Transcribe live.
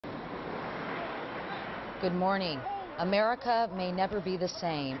Good morning. America may never be the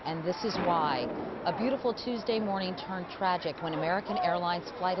same, and this is why. A beautiful Tuesday morning turned tragic when American Airlines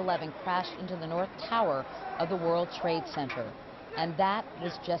Flight 11 crashed into the North Tower of the World Trade Center. And that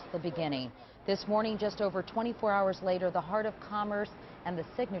was just the beginning. This morning, just over 24 hours later, the heart of commerce and the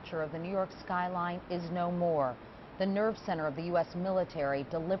signature of the New York skyline is no more. The nerve center of the U.S. military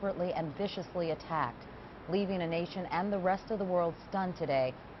deliberately and viciously attacked, leaving a nation and the rest of the world stunned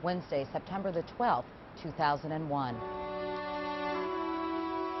today, Wednesday, September the 12th, 2001.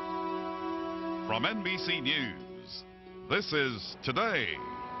 From NBC News, this is Today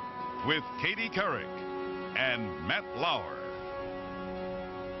with Katie Couric and Matt Lauer.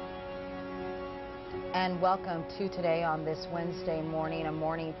 And welcome to Today on this Wednesday morning, a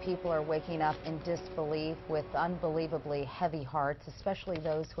morning people are waking up in disbelief with unbelievably heavy hearts, especially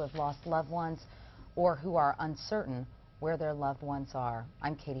those who have lost loved ones or who are uncertain where their loved ones are.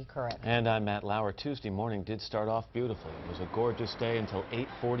 I'm Katie Couric. And I'm Matt Lauer. Tuesday morning did start off beautifully. It was a gorgeous day until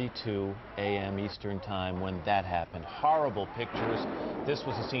 8:42 a.m. Eastern Time when that happened. Horrible pictures. This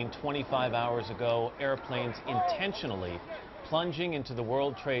was a scene 25 hours ago. Airplanes intentionally plunging into the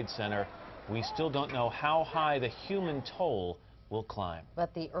World Trade Center. We still don't know how high the human toll will climb.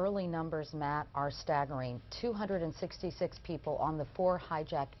 But the early numbers, Matt, are staggering. 266 people on the 4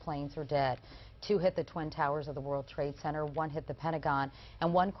 hijacked planes are dead. 2 hit the Twin Towers of the World Trade Center, 1 hit the Pentagon,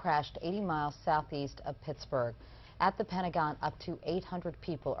 and 1 crashed 80 miles southeast of Pittsburgh. At the Pentagon, up to 800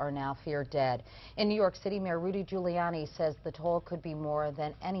 people are now feared dead. In New York City, Mayor Rudy Giuliani says the toll could be more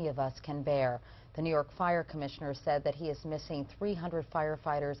than any of us can bear. The New York Fire Commissioner said that he is missing 300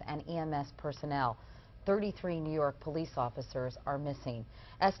 firefighters and EMS personnel. 33 New York police officers are missing.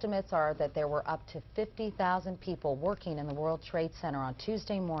 Estimates are that there were up to 50,000 people working in the World Trade Center on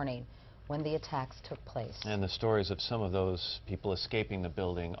Tuesday morning when the attacks took place. And the stories of some of those people escaping the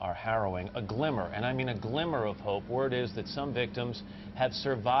building are harrowing. A glimmer, and I mean a glimmer of hope. Word is that some victims have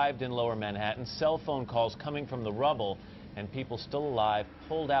survived in Lower Manhattan. Cell phone calls coming from the rubble and people still alive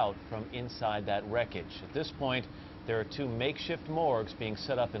pulled out from inside that wreckage. At this point, there are 2 makeshift morgues being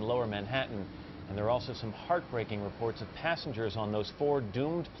set up in Lower Manhattan, and there are also some heartbreaking reports of passengers on those 4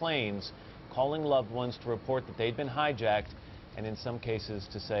 doomed planes calling loved ones to report that they'd been hijacked, and in some cases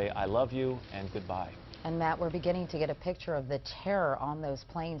to say, I love you and goodbye. And Matt, we're beginning to get a picture of the terror on those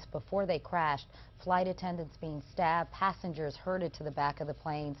planes before they crashed. Flight attendants being stabbed, passengers herded to the back of the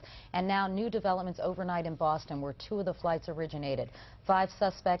planes, and now new developments overnight in Boston where 2 of the flights originated. 5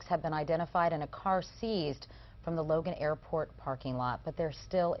 suspects have been identified and a car seized from the Logan Airport parking lot, but there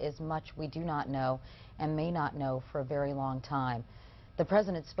still is much we do not know and may not know for a very long time. The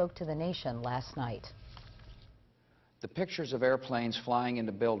president spoke to the nation last night. The pictures of airplanes flying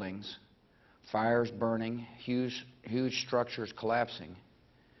into buildings, fires burning, huge structures collapsing,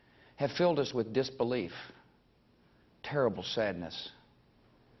 have filled us with disbelief, terrible sadness,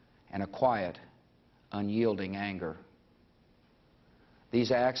 and a quiet, unyielding anger.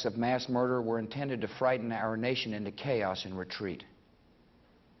 These acts of mass murder were intended to frighten our nation into chaos and retreat.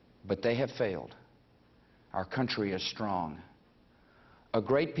 But they have failed. Our country is strong. A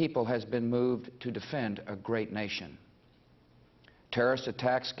great people has been moved to defend a great nation. Terrorist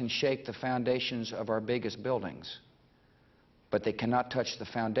attacks can shake the foundations of our biggest buildings, but they cannot touch the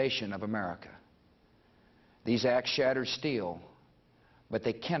foundation of America. These acts shattered steel, but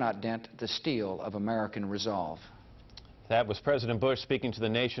they cannot dent the steel of American resolve. That was President Bush speaking to the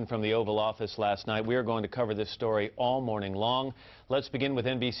nation from the Oval Office last night. We are going to cover this story all morning long. Let's begin with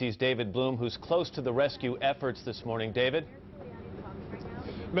NBC's David Bloom, who's close to the rescue efforts this morning. David?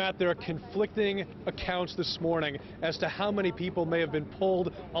 Matt, there are conflicting accounts this morning as to how many people may have been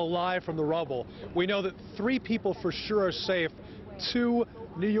pulled alive from the rubble. We know that 3 people for sure are safe. 2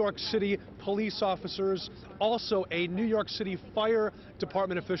 New York City police officers, also a New York City Fire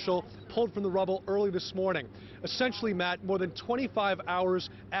Department official pulled from the rubble early this morning. Essentially, Matt, more than 25 hours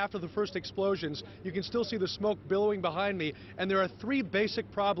after the first explosions, you can still see the smoke billowing behind me, and there are 3 basic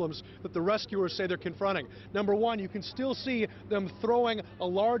problems that the rescuers say they're confronting. Number 1, you can still see them throwing a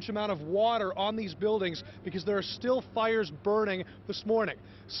large amount of water on these buildings because there are still fires burning this morning.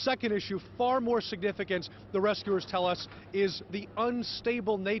 Second issue, far more significant, the rescuers tell us, is the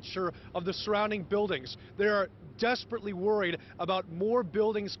unstable nature of the surrounding buildings. They are desperately worried about more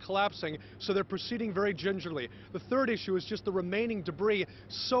buildings collapsing, so they're proceeding very gingerly. The third issue is just the remaining debris,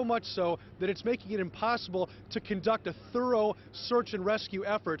 so much so that it's making it impossible to conduct a thorough search and rescue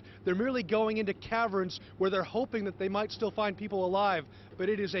effort. They're merely going into caverns where they're hoping that they might still find people alive, but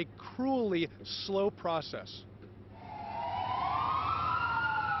it is a cruelly slow process.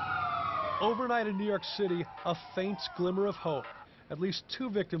 Overnight in New York City, a faint glimmer of hope. At least 2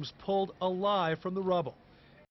 victims pulled alive from the rubble.